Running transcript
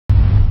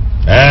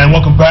And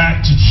welcome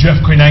back to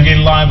Jeff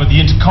Koinange live at the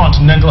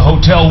Intercontinental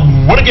Hotel.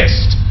 What a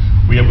guest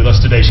we have with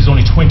us today. She's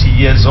only 20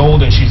 years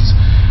old and she's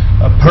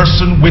a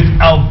person with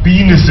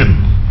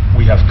albinism.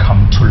 We have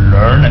come to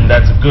learn, and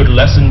that's a good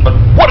lesson, but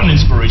what an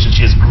inspiration.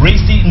 She is Grace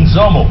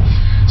Nzomo,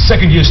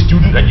 second-year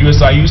student at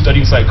USIU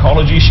studying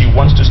psychology. She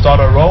wants to start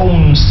her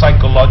own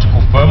psychological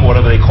firm,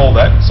 whatever they call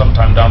that,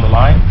 sometime down the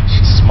line.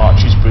 She's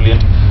smart, she's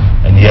brilliant.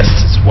 And yes,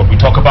 it's what we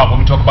talk about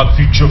when we talk about the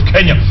future of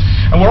Kenya.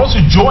 And we're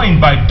also joined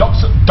by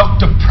Dr.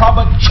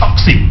 Prabha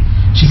Choksi.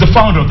 She's the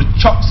founder of the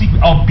Choksi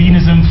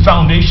Albinism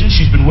Foundation.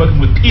 She's been working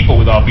with people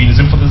with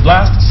albinism for the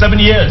last 7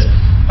 years.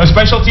 Her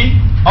specialty,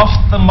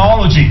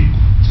 ophthalmology.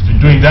 She's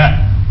been doing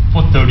that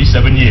for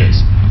 37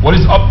 years. What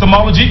is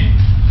ophthalmology?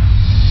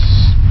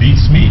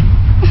 Beats me.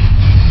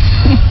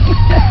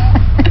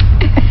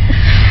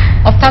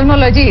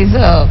 Ophthalmology is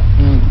a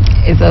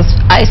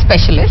eye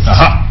specialist.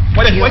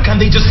 Why can't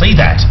they just say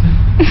that?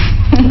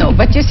 No,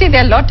 but you see,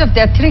 there are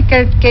three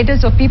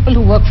categories of people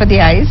who work for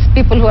the eyes.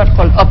 People who are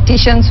called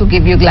opticians, who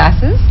give you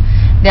glasses.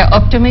 There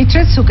are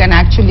optometrists who can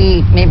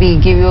actually maybe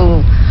give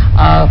you,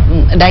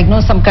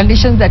 diagnose some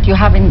conditions that you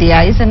have in the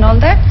eyes and all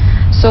that.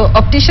 So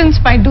opticians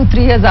might do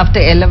 3 years after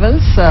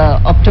A-levels.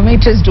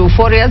 Optometrists do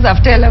 4 years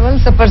after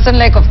A-levels. A person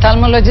like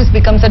ophthalmologist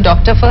becomes a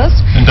doctor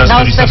first.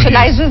 Now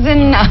specializes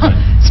in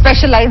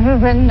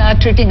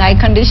treating eye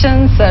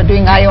conditions,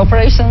 doing eye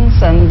operations,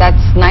 and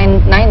that's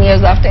nine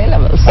years after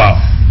A-levels. Wow.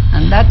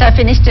 And that I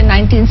finished in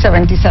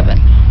 1977.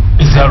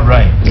 Is that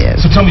right?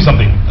 Yes. So tell me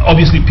something.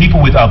 Obviously,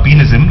 people with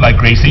albinism, like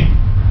Gracie,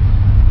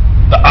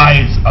 the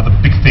eyes are the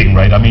big thing,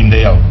 right? I mean,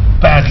 they are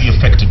badly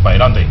affected by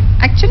it, aren't they?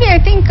 Actually,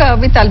 I think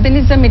with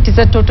albinism, it is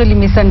a totally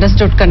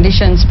misunderstood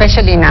condition,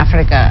 especially in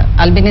Africa.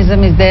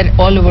 Albinism is there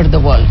all over the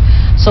world.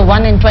 So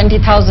 1 in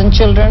 20,000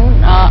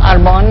 children are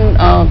born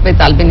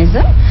with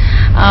albinism.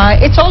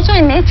 It's also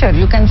in nature.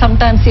 You can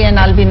sometimes see an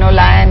albino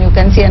lion, you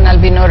can see an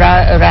albino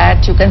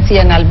rat, you can see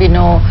an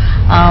albino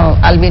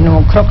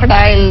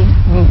crocodile,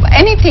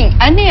 anything,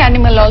 any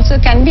animal also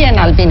can be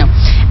an albino.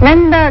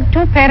 When the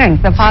two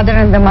parents, the father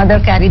and the mother,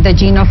 carry the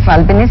gene of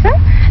albinism,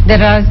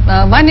 there are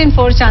 1 in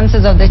 4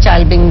 chances of the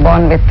child being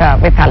born with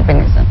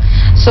albinism.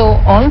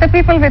 So all the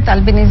people with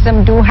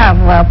albinism do have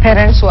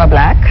parents who are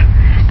black.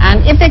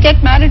 And if they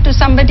get married to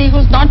somebody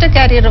who's not a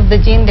carrier of the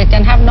gene, they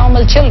can have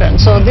normal children.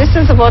 So this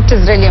is what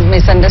is really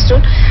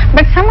misunderstood.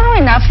 But somehow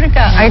in Africa,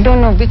 I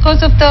don't know,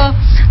 because of the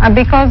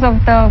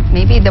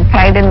maybe the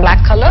pride in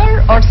black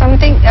color or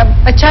something,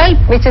 a child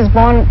which is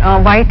born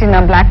white in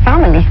a black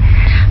family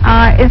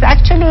is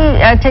actually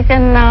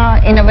taken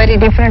in a very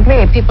different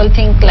way. People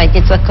think like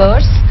it's a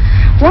curse.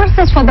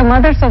 Versus for the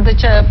mothers of the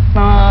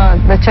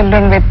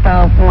children with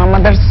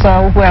mothers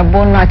who have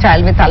born a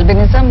child with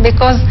albinism,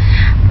 because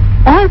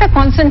all the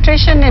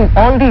concentration in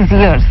all these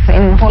years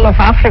in whole of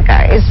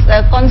Africa is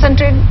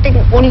concentrating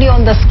only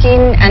on the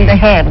skin and the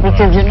hair, which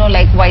is, you know,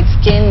 like white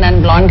skin and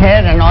blonde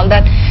hair and all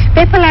that.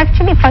 People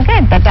actually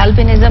forget that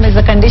albinism is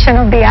a condition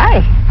of the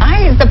eye.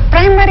 Eye is the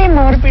primary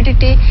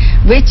morbidity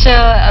which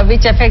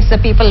affects the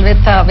people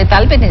with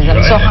albinism.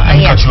 Yeah, so let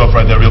me cut you off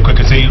right there real quick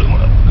and say,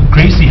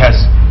 Gracie has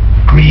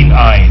green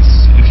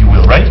eyes, if you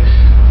will, right?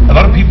 A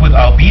lot of people with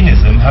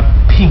albinism have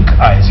pink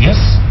eyes, yes?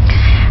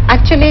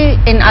 Actually,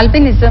 in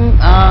albinism,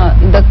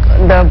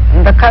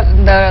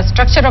 the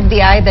structure of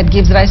the eye that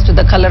gives rise to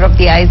the color of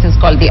the eyes is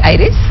called the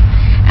iris.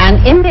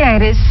 And in the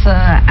iris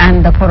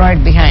and the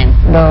choroid behind,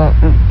 the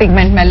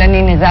pigment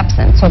melanin is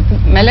absent. So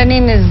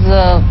melanin is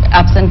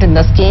absent in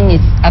the skin,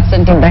 is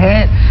absent in the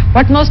hair.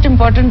 What most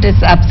important is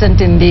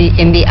absent in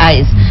the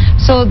eyes.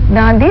 So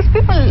these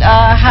people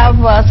have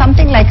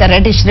something like a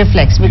reddish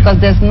reflex, because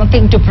there's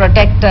nothing to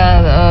protect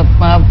the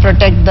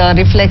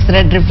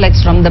red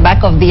reflex from the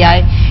back of the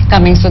eye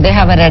coming. So they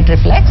have a red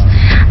reflex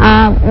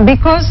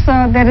because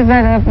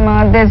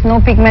there's no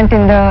pigment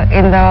in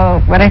the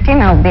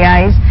retina of the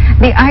eyes.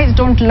 The eyes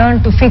don't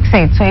learn to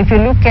fixate. So if you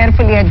look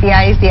carefully at the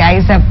eyes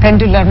have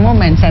pendular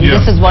movements, and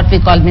this is what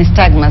we call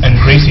nystagmus. And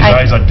Gracie's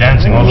eyes are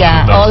dancing all the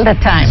time. All the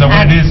time. Is that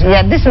what it is?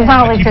 Yeah, this is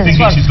how it is. I keep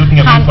thinking she's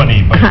looking at me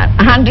funny. But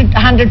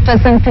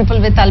 100%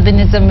 people with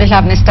albinism will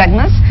have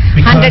nystagmus.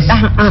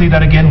 Say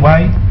that again,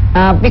 why?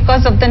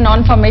 Because of the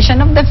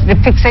non-formation of the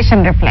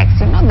fixation reflex.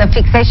 You know, the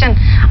fixation,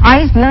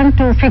 eyes learn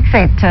to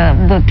fixate,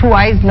 the two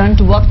eyes learn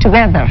to work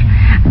together.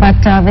 But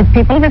with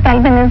people with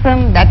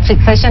albinism, that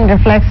fixation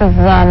reflex is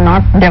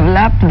not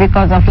developed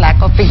because of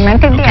lack of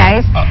pigment in the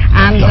eyes.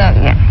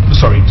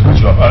 Sorry to cut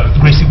you off.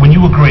 Gracie, when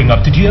you were growing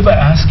up, did you ever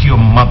ask your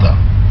mother,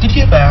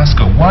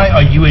 why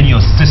are you and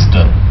your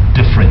sister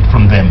different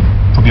from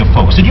your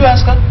folks? Did you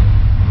ask her?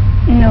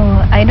 No,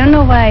 I don't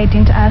know why I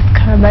didn't ask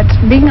her, but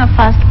being a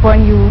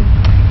firstborn, you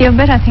have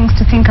better things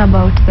to think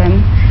about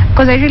them.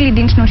 Because I really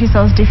didn't notice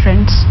I was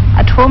different.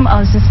 At home, I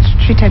was just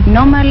treated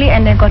normally,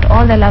 and I got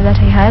all the love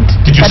that I had.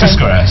 Did your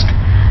sister ask?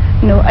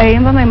 No, I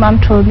remember my mom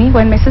told me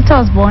when my sister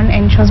was born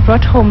and she was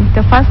brought home,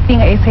 the first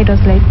thing I said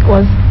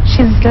was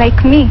she's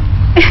like me.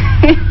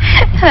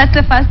 That's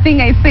the first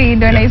thing I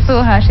said when I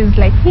saw her. She's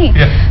like me.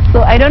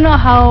 So I don't know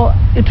how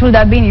it would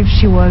have been if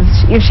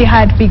she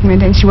had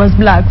pigment and she was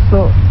black.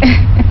 So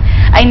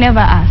I never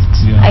asked.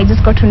 Yeah. I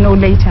just got to know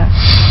later.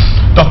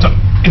 Doctor,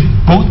 if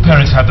both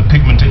parents have the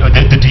pigment,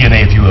 the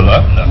DNA, if you will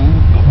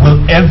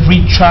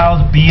every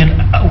child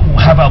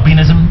have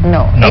albinism?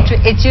 No.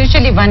 It's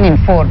usually 1 in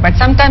 4, but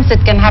sometimes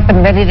it can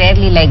happen very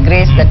rarely, like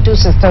Grace, the 2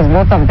 sisters,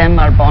 both of them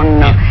are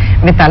born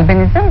with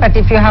albinism. But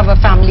if you have a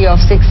family of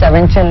 6,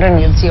 7 children,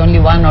 you'll see only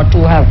 1 or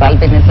 2 have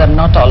albinism.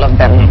 Not all of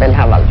them will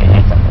have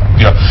albinism.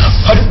 Yeah.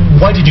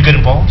 Why did you get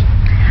involved?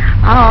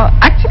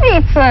 Actually,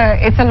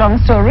 it's a long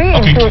story.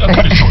 Okay,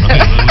 cut it short.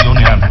 Okay, we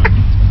only have...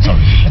 Sorry.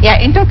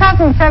 Yeah, in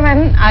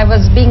 2007, I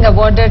was being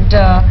awarded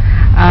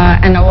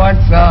an award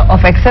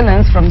of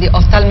excellence from the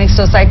Ophthalmic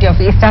Society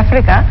of East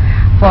Africa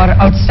for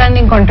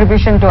outstanding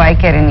contribution to eye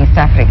care in East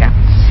Africa.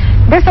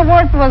 This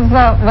award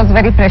was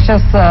very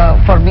precious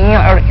for me,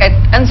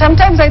 and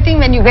sometimes I think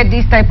when you get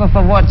these type of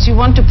awards, you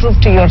want to prove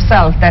to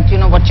yourself that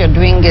what you're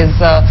doing is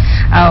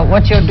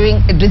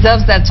it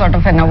deserves that sort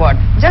of an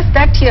award. Just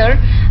that year,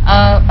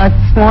 a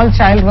small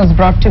child was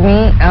brought to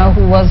me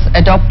who was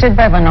adopted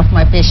by one of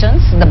my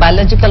patients. The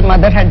biological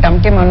mother had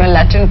dumped him on a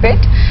latrine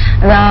pit.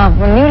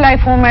 The New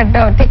Life Home had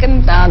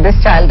taken this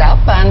child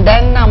up, and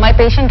then my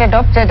patient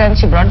adopted, and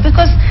she brought,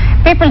 because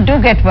people do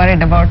get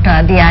worried about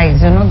the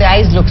eyes. The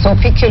eyes look so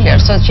peculiar.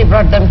 So she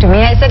brought them to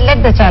me. I said,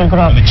 let the child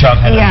grow up. And the child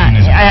had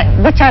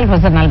albinism? The child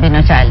was an albino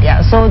child,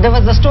 yeah. So there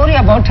was a story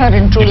about her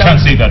in True Love. You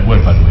can't say that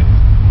word, by the way.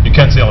 You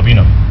can't say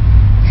albino.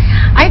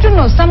 I don't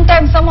know.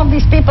 Sometimes some of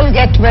these people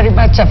get very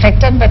much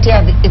affected, but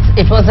yeah,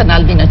 it was an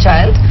albino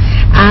child.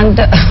 And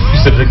you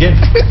said it again.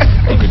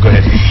 Okay, go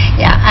ahead.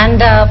 Yeah, and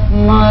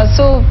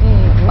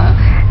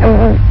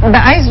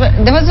the eyes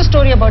there was a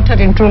story about her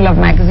in True Love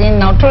magazine.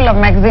 Now True Love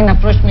magazine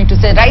approached me to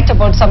say, write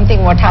about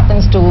something what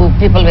happens to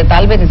people with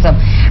albinism.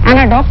 And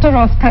a doctor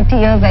of 30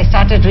 years, I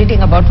started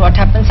reading about what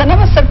happens, and I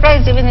was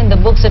surprised. Even in the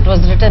books it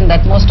was written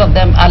that most of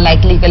them are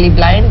like legally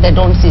blind, they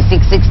don't see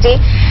 660.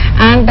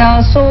 And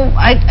so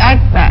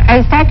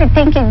I started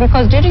thinking,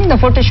 because during the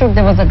photo shoot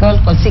there was a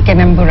girl called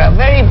Sikenembura,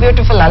 very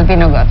beautiful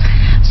albino girl.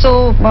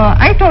 So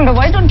I told her,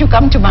 why don't you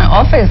come to my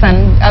office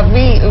and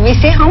we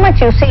see how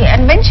much you see.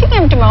 And when she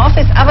came to my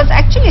office, I was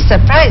actually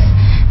surprised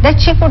that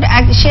she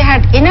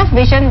had enough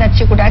vision that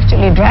she could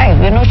actually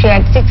drive. She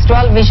had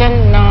 6/12 vision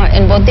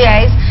in both the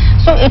eyes.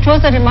 So it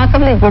was a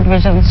remarkably good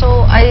vision.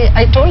 So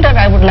I told her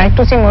I would like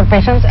to see more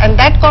patients. And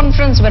that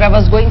conference where I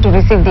was going to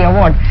receive the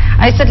award,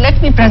 I said, let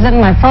me present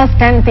my first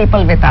 10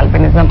 people with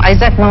albinism.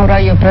 Isaac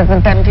Maura, your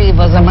present MP,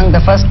 was among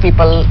the first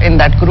people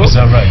in that group. Is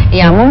that right?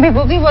 Yeah, Mumbi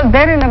Boogie was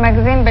there in the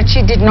magazine, but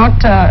she did not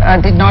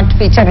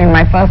feature in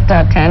my first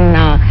 10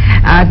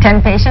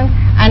 patients.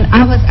 And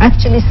I was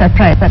actually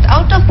surprised that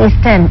out of these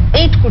 10,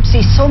 8 could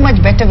see so much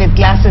better with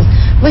glasses,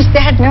 which they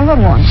had never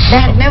worn.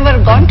 They had never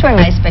gone to an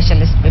eye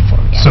specialist before.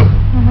 Yeah. So,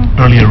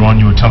 earlier on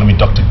you were telling me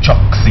Dr.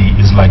 Choksi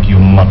is like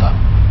your mother.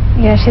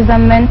 Yeah, she's a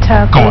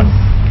mentor. Go on.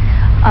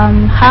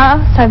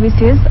 Her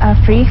services are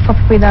free for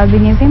people with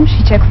albinism.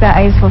 She checks their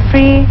eyes for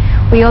free.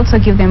 We also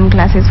give them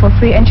glasses for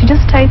free, and she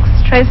just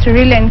tries to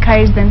really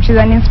encourage them. She's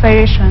an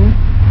inspiration.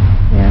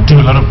 Yeah. Do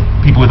a lot of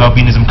people with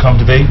albinism come?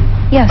 Do they?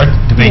 Yes.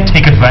 Do they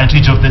take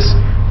advantage of this?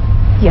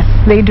 Yes,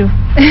 they do.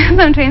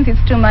 Sometimes it's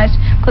too much,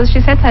 because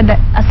she sets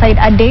aside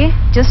a day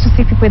just to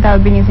see people with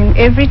albinism.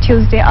 Every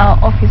Tuesday our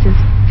office is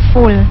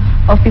full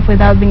of people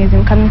with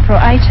albinism coming for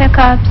eye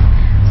checkups,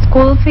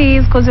 school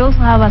fees, because we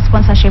also have a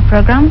sponsorship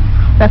program.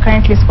 We're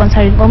currently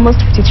sponsoring almost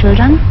 50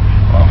 children.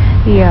 Wow.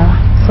 Yeah,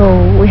 so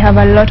we have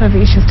a lot of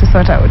issues to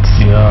sort out.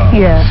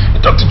 Yeah.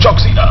 Dr.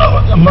 Choksi,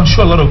 I'm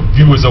sure a lot of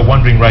viewers are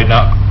wondering right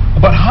now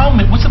about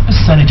what's the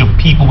percentage of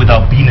people with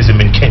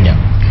albinism in Kenya?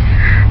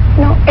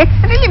 No, it's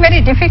really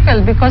very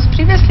difficult, because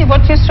previously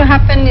what used to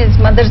happen is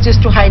mothers used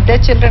to hide their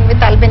children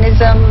with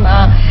albinism,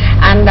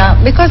 and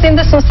because in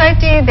the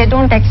society they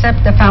don't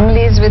accept the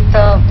families with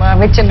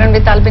children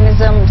with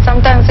albinism.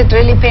 Sometimes it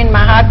really pained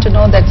my heart to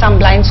know that some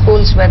blind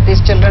schools where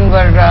these children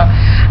were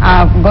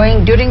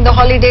going during the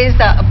holidays,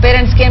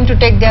 parents came to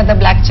take the other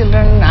black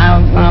children,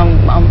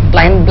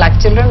 blind black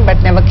children, but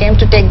never came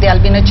to take the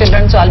albino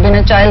children. So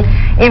albino child,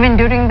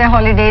 even during the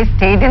holidays,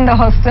 stayed in the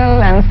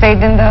hostel and stayed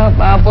in the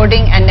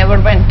boarding and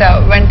never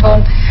went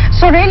home.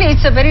 So really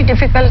it's a very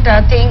difficult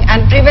thing.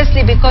 And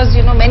previously, because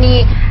there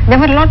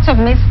were lots of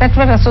myths that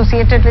were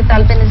associated with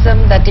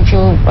albinism, that if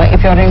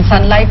you're in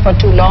sunlight for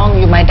too long,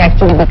 you might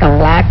actually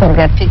become black or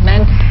get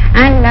pigment.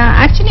 And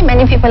actually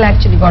many people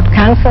actually got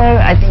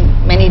cancer. I think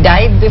many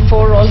died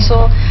before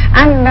also.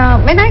 And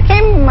when I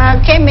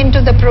came into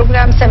the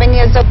program 7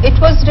 years ago, it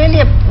was really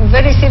a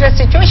very serious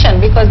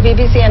situation, because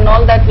BBC and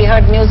all that, we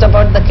heard news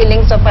about the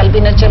killings of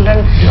albino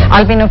children,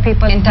 albino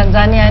people in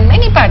Tanzania and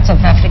many parts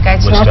of Africa.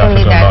 It's West not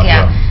only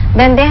Africa, that,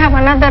 Then they have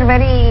another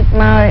very,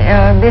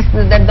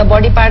 that the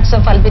body parts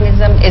of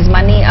albinism is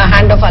money. A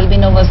hand of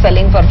albino was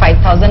selling for $5,000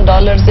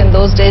 in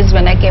those days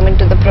when I came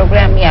into the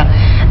program, yeah.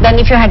 Then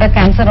if you had a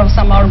cancer of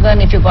some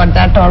organ, if you got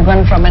that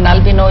organ from an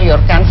albino,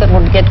 your cancer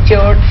would get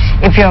cured.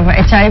 If you have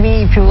HIV,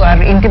 if you are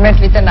intimate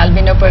with an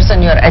albino person,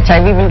 your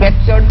HIV will get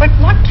cured. But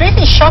what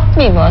really shocked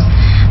me was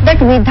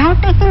that without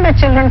taking the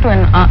children to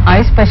an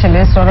eye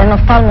specialist or an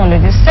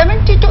ophthalmologist,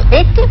 70 to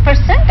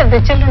 80% of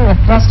the children were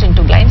thrust into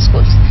blind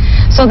schools.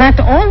 So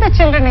that all the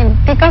children in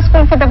Tika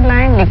School for the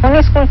Blind,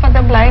 Likoni School for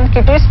the Blind,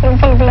 Kitty School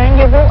for the Blind,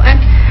 you go, and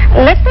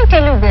let me tell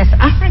you this,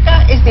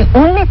 Africa is the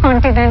only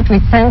continent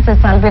which sends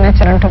its albino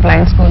children to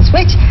blind schools,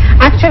 which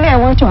actually I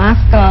want to ask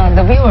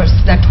the viewers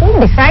that who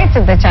decides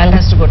if the child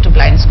has to go to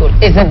blind school?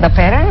 Is it the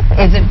parents?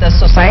 Is it the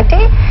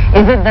society?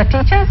 Is it the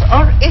teachers?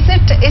 Or is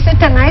it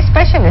an eye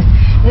specialist?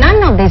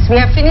 None of this. We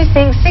are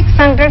finishing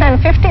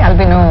 650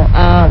 albino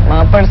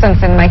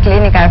persons in my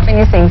clinic. I are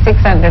finishing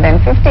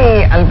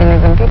 650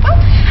 albinism people,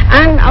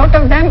 and out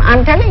of them,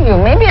 I'm telling you,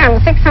 maybe I'm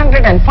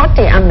 640.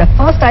 I'm the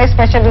first eye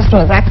specialist who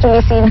has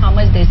actually seen how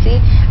much they see,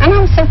 and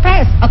I'm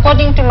surprised.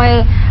 According to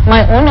my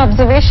own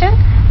observation,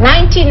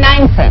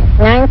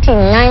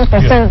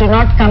 99% do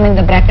not come in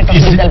the bracket of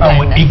legal blindness. Is it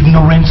our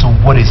ignorance, or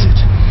what is it?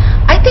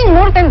 I think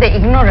more than the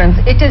ignorance,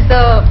 it is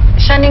the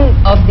shunning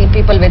of the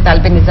people with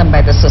albinism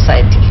by the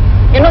society.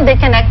 You know, they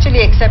can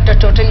actually accept a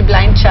totally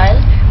blind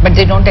child, but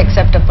they don't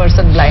accept a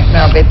person blind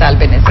with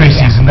albinism.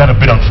 Grace, isn't that a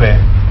bit unfair?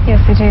 Yes,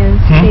 it is.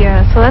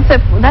 Yeah, so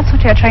that's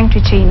what we are trying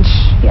to change.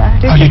 Yeah,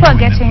 people are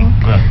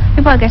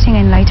getting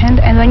enlightened,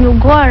 and when you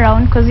go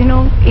around, because you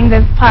know, in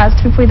the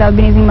past, people with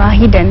albinism are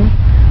hidden.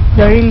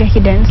 They're really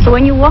hidden. So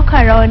when you walk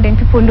around and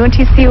people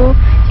notice you,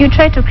 you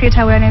try to create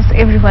awareness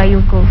everywhere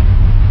you go.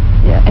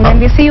 Yeah. And when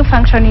they see you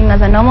functioning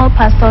as a normal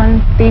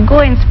person, they go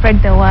and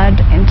spread the word.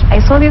 And I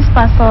saw this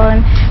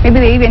person, maybe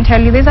they even tell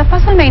you, there's a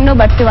person I know,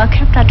 but they were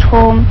kept at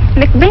home.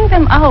 Like, bring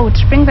them out,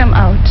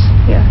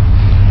 yeah.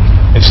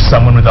 If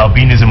someone with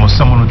albinism or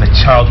someone with a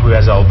child who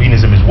has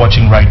albinism is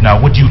watching right now,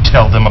 what do you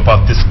tell them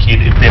about this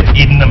kid? If they've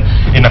hidden them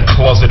in a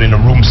closet in a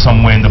room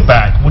somewhere in the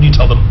back, what do you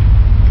tell them?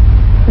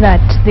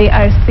 That they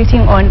are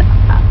sitting on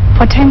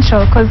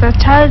potential, because the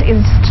child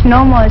is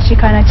normal. She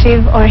can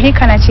achieve, or he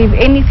can achieve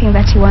anything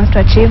that he wants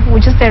to achieve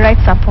with just the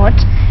right support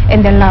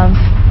and the love.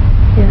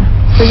 Yeah.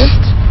 So just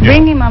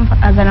bring him up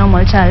as a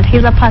normal child.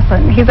 He's a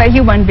person. He's a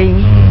human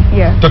being.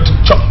 Yeah. Dr.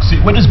 Chuck,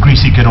 see, where does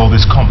Gracie get all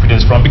this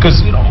confidence from?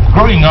 Because, you know,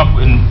 growing up,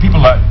 and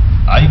people like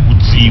I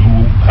would see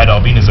who had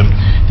albinism,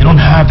 they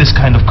don't have this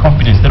kind of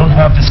confidence. They don't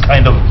have this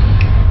kind of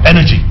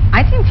energy.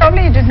 I think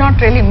probably you did not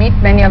really meet.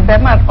 Many of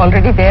them are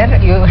already there.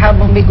 You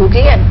have Mumbi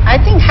Gugi, and I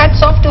think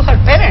hats off to her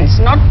parents,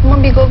 not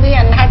Mumbi Gugi,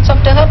 and hats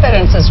off to her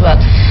parents as well,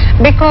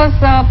 because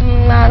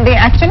they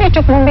actually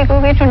took Mumbi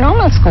Gugi to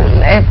normal school.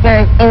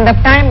 In the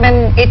time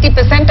when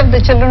 80% of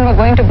the children were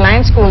going to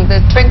blind school,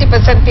 the 20%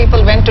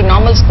 people went to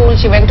normal school.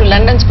 She went to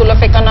London School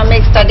of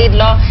Economics, studied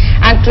law,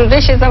 and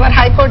today she's our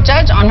High Court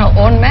judge on her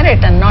own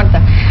merit and not the.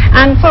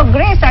 And for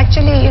Grace,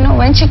 actually, you know,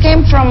 when she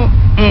came from,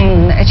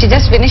 she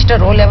just finished her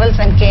O-levels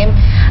and came.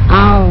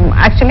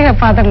 Actually, her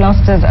father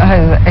lost his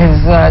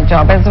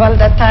job as well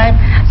that time,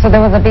 so there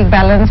was a big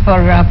balance for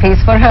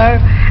peace for her.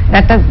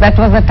 That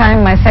was the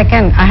time. I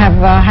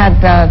have had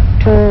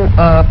two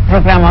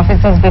program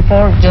officers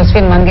before,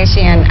 Josephine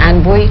Mangeshi and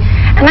Ann Bui,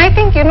 and I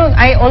think, you know,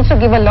 I also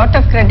give a lot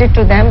of credit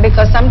to them,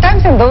 because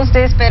sometimes in those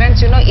days,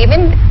 parents, you know,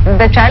 even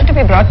the child to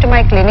be brought to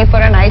my clinic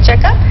for an eye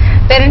checkup,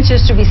 parents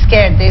used to be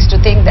scared. They used to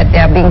think that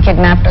they are being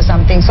kidnapped or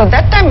something. So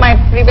that time my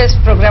previous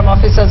program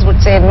officers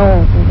would say,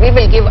 no, we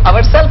will give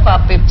ourselves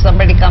up if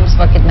somebody comes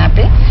for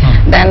kidnapping.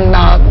 Then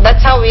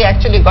that's how we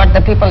actually got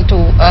the people to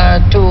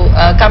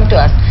come to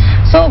us.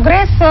 So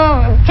Grace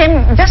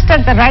came just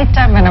at the right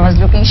time when I was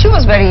looking. She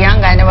was very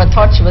young. I never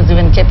thought she was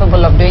even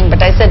capable of doing,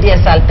 but I said,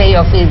 yes, I'll pay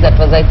your fees. That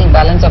was, I think,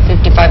 balance of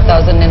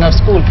 55,000 in her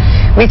school,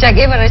 which I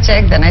gave her a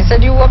check. Then I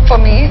said, you work for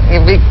me.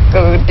 You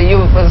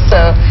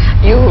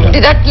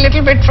deduct a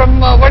little bit from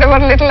whatever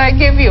little I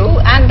give you,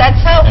 and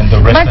that's how. And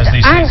the rest, as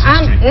they say, is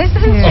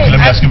history. Okay, let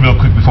me ask you real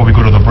quick before we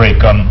go to the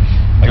break.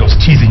 I was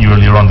teasing you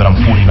earlier on that I'm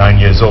 49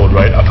 years old,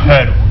 right? I've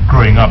heard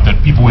growing up that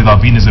people with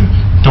albinism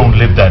don't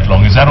live that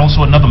long. Is that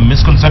also another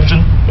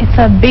misconception? It's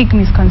a big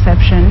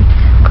misconception,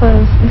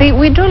 because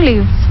we do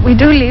live.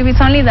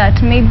 It's only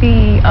that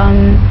maybe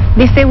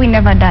they say we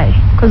never die,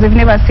 because they've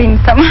never seen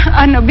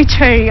an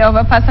obituary of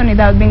a person with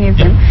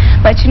albinism.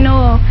 Yeah. But you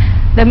know,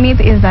 the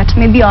myth is that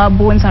maybe our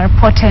bones are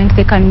potent.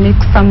 They can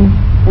make some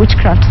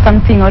witchcraft,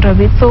 something out of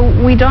it. So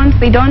they don't,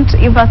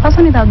 if a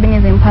person with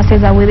albinism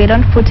passes away, they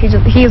don't put his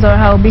or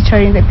her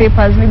obituary in the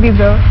papers. Maybe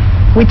the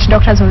witch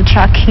doctors will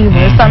track him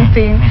or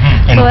something.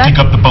 And so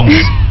pick up the bones.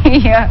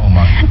 Yeah. Oh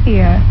my.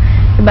 Yeah.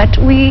 But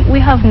we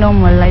have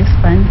normal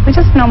lifespan. We're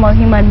just normal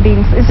human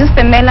beings. It's just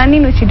the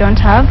melanin which you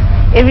don't have.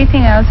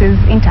 Everything else is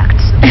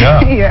intact.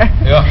 Yeah.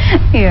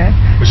 Yeah.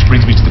 Which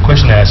brings me to the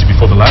question I asked you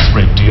before the last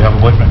break. Do you have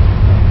a boyfriend?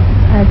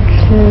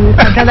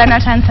 I'd rather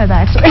not answer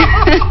that.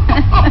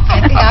 I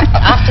think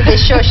after the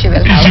show she will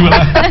have.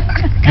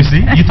 You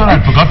see? You thought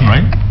I'd forgotten,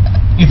 right?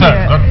 Ethan,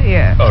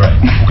 Yeah. All right,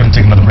 we're going to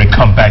take another break,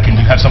 come back, and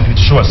you have something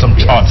to show us, some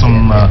charts,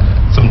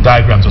 some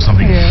diagrams or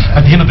something. Yeah.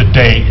 At the end of the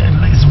day,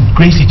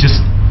 Gracie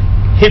just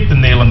hit the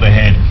nail on the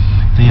head.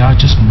 They are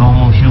just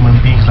normal human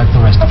beings like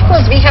the rest of us. Of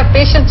course, we have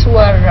patients who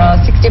are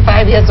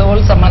 65 years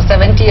old, some are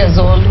 70 years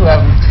old, who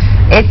have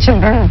 8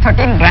 children,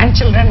 13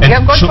 grandchildren. We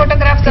have got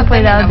photographs of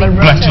them in our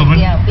black children?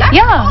 Yeah, black,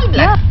 Yeah, all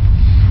black. yeah.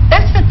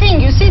 That's the thing.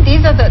 You see,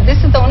 this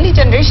is the only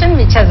generation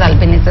which has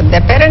albinism.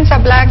 Their parents are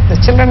black, the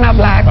children are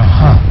black.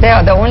 They are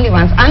the only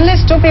ones.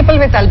 Unless two people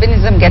with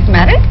albinism get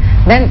married,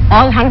 then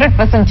all 100%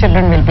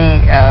 children will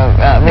have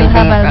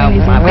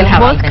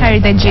albinism. Both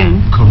carry the gene.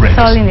 Correct.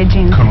 It's all in the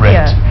gene.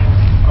 Correct. Yeah.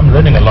 I'm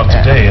learning a lot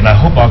today, and I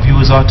hope our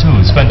viewers are too.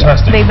 It's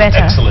fantastic. They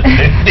better. Excellent.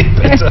 They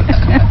better.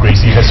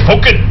 Gracie has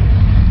spoken.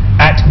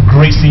 At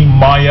Gracie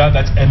Maya,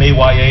 that's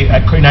M-A-Y-A,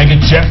 at Koinange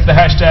Jeff, the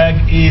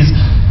hashtag is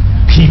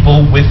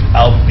people with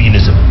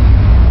albinism.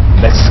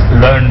 Let's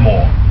learn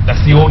more. That's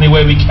the only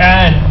way we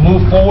can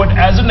move forward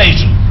as a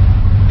nation,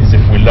 is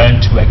if we learn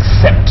to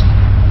accept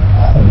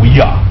who we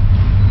are.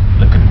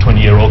 Look at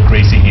 20-year-old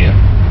Gracie here.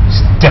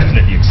 She's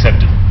definitely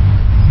accepted.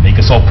 Make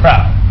us all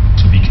proud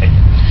to be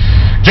Kenyan.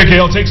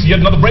 JKL takes yet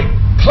another break.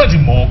 Plenty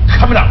more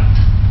coming up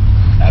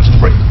after the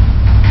break.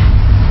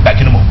 Back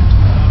in a moment.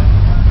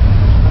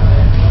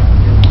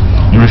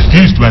 You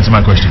refuse to answer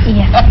my question.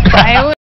 Yeah.